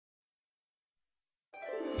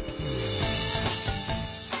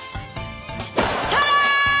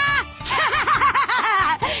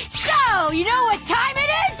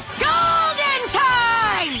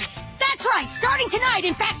night.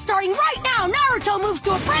 In fact, starting right now, Naruto moves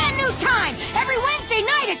to a brand new time. Every Wednesday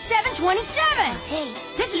night at 7:27. Hey,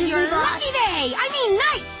 this is your lucky day. I mean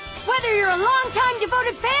night. Whether you're a long-time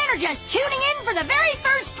devoted fan or just tuning in for the very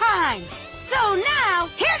first time. So now,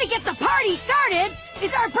 here to get the party started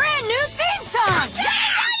is our brand new theme song. Let me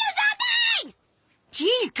tell you something!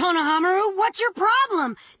 Jeez, Konohamaru, what's your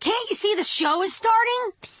problem? Can't you see the show is starting?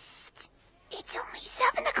 Psst. It's only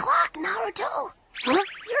 7 o'clock, Naruto. Huh?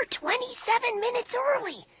 You're 27 minutes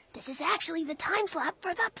early. This is actually the time slot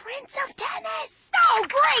for the Prince of Tennis. Oh,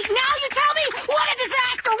 great! Now you tell me? What a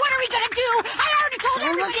disaster! What are we gonna do? I already told Don't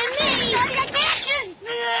everybody. look at me. I can't just...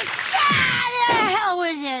 the hell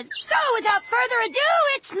with it. So, without further ado,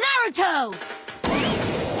 it's Naruto.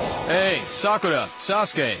 Hey, Sakura,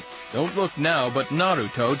 Sasuke. Don't look now, but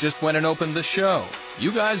Naruto just went and opened the show.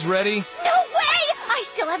 You guys ready? No way! I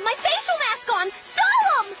still have my facial mask on.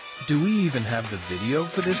 Stall him! Do we even have the video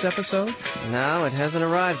for this episode? No, it hasn't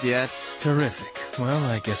arrived yet. Terrific. Well,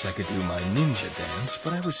 I guess I could do my ninja dance,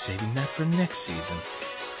 but I was saving that for next season.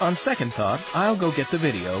 On second thought, I'll go get the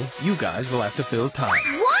video. You guys will have to fill time.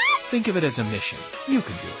 What? Think of it as a mission. You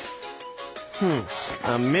can do it.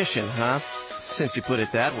 A mission, huh? Since you put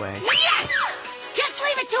it that way. Yes! Just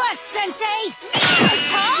leave it to us, Sensei!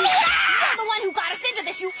 Naruto! You're the one who got us into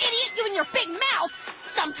this, you idiot! You and your big mouth!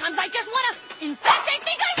 Sometimes I just wanna... In fact, I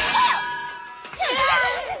think I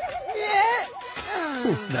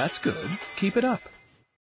will! That's good. Keep it up.